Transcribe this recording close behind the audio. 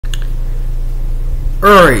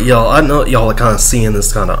Alright, y'all, I know y'all are kind of seeing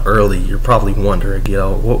this kind of early. You're probably wondering,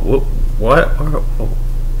 what?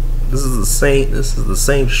 This is the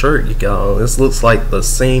same shirt, y'all. This looks like the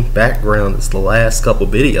same background as the last couple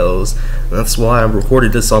videos. That's why I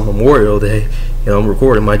recorded this on Memorial Day. I'm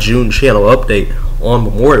recording my June channel update on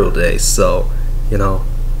Memorial Day. So,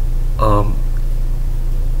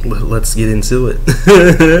 let's get into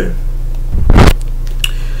it.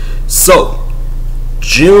 So,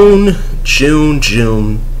 June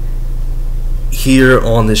here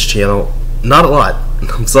on this channel. Not a lot.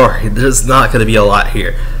 I'm sorry, there's not going to be a lot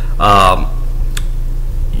here.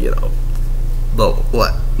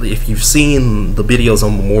 If you've seen the videos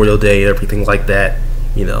on Memorial Day, everything like that,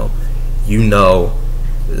 you know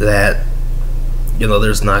that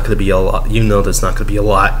there's not going to be a lot. There's not going to be a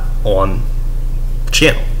lot on the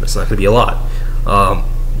channel. There's not going to be a lot.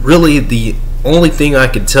 Really, the only thing I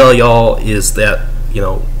can tell y'all is that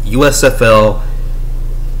USFL,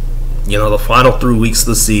 the final 3 weeks of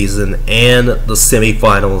the season and the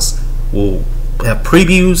semifinals will have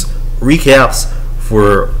previews, recaps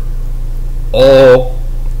for all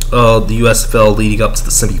of the USFL leading up to the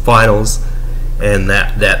semifinals, and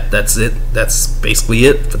that's it. That's basically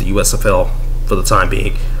it for the USFL for the time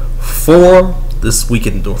being. For this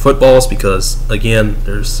weekend in footballs, because again,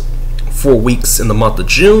 there's 4 weeks in the month of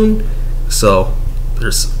June, so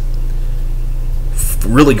there's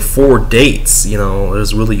really 4 dates.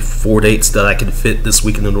 There's really 4 dates that I can fit this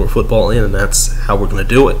weekend indoor football in, and that's how we're going to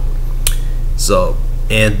do it. So,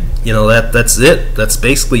 and that's it. That's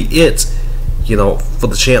basically it. For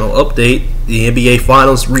the channel update, the NBA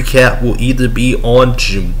Finals recap will either be on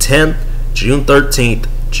June 10th, June 13th,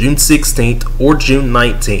 June 16th, or June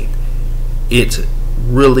 19th. It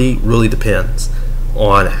really depends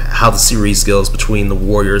on how the series goes between the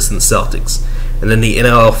Warriors and the Celtics. And then the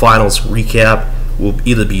NLL Finals recap will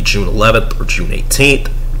either be June 11th or June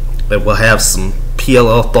 18th. And we'll have some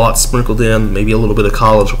PLL thoughts sprinkled in, maybe a little bit of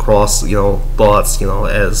college lacrosse, thoughts,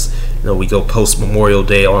 as we go post Memorial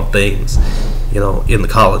Day on things, in the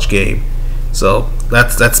college game. So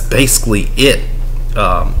that's basically it.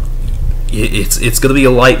 It's going to be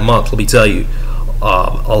a light month, let me tell you.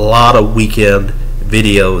 A lot of weekend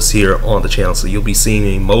videos here on the channel, so you'll be seeing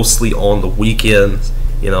me mostly on the weekends,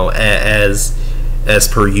 as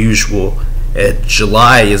per usual. And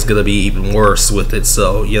July is going to be even worse with it.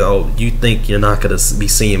 So, you think you're not going to be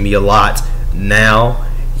seeing me a lot now,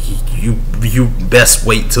 you best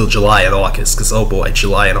wait till July and August, because oh boy,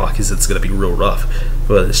 July and August, it's going to be real rough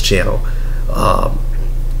for this channel. But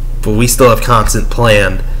we still have content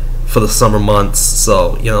planned for the summer months.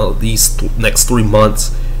 So, these next 3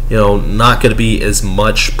 months, not going to be as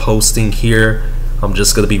much posting here. I'm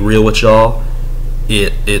just going to be real with y'all.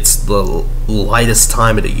 It's the lightest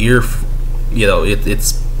time of the year.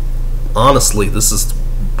 It's honestly, this is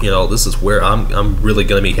where I'm really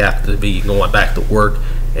gonna have to be going back to work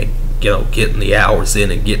and getting the hours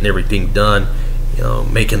in and getting everything done,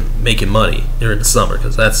 making money during the summer,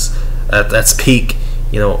 because that's peak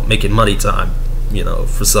making money time,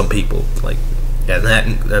 for some people, and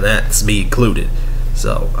that's me included.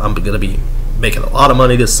 So I'm gonna be making a lot of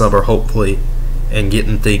money this summer, hopefully, and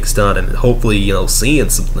getting things done, and hopefully seeing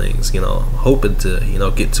some things, hoping to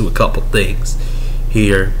get to a couple things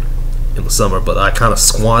here in the summer. But I kind of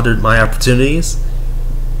squandered my opportunities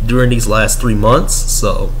during these last 3 months,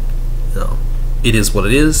 so it is what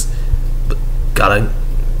it is. But gotta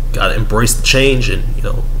embrace the change and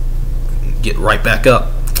get right back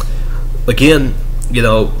up. Again,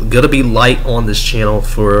 gonna be light on this channel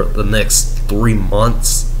for the next 3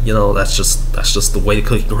 months. That's just the way the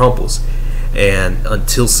cookie crumbles. And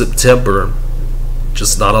until September,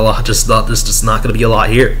 just not a lot. There's just not going to be a lot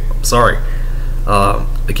here. I'm sorry.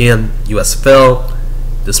 Again, USFL,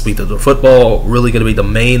 this week of the football, really going to be the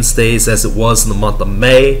mainstays as it was in the month of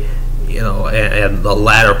May, and the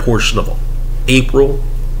latter portion of April,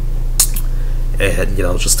 and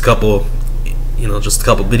just a couple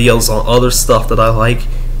videos on other stuff that I like,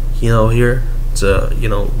 here to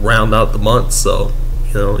round out the month. So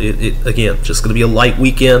it again, just going to be a light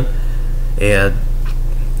weekend. And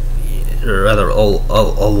or rather a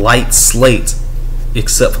light slate,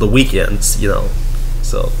 except for the weekends,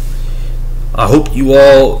 So I hope you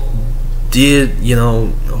all did,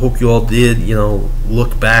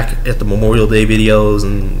 look back at the Memorial Day videos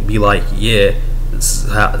and be like, yeah, this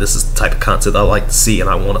is the type of content I like to see, and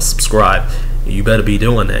I want to subscribe. You better be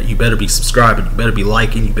doing that. You better be subscribing. You better be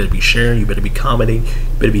liking. You better be sharing. You better be commenting.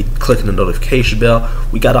 You better be clicking the notification bell.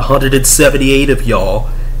 We got 178 of y'all,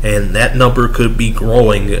 and that number could be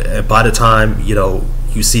growing by the time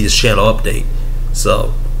you see this channel update.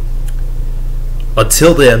 So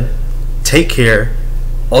until then, take care,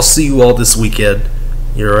 I'll see you all this weekend.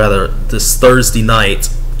 Rather this Thursday night.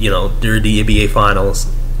 During the NBA Finals.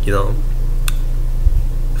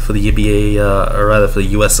 For the NBA, or rather for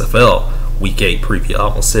the USFL Week 8 preview. I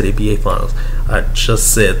almost said NBA Finals. I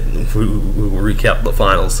just said we will recap the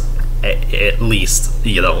finals at least,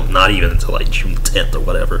 not even until like June 10th or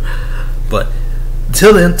whatever. But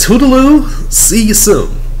until then, toodaloo, see you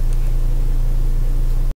soon.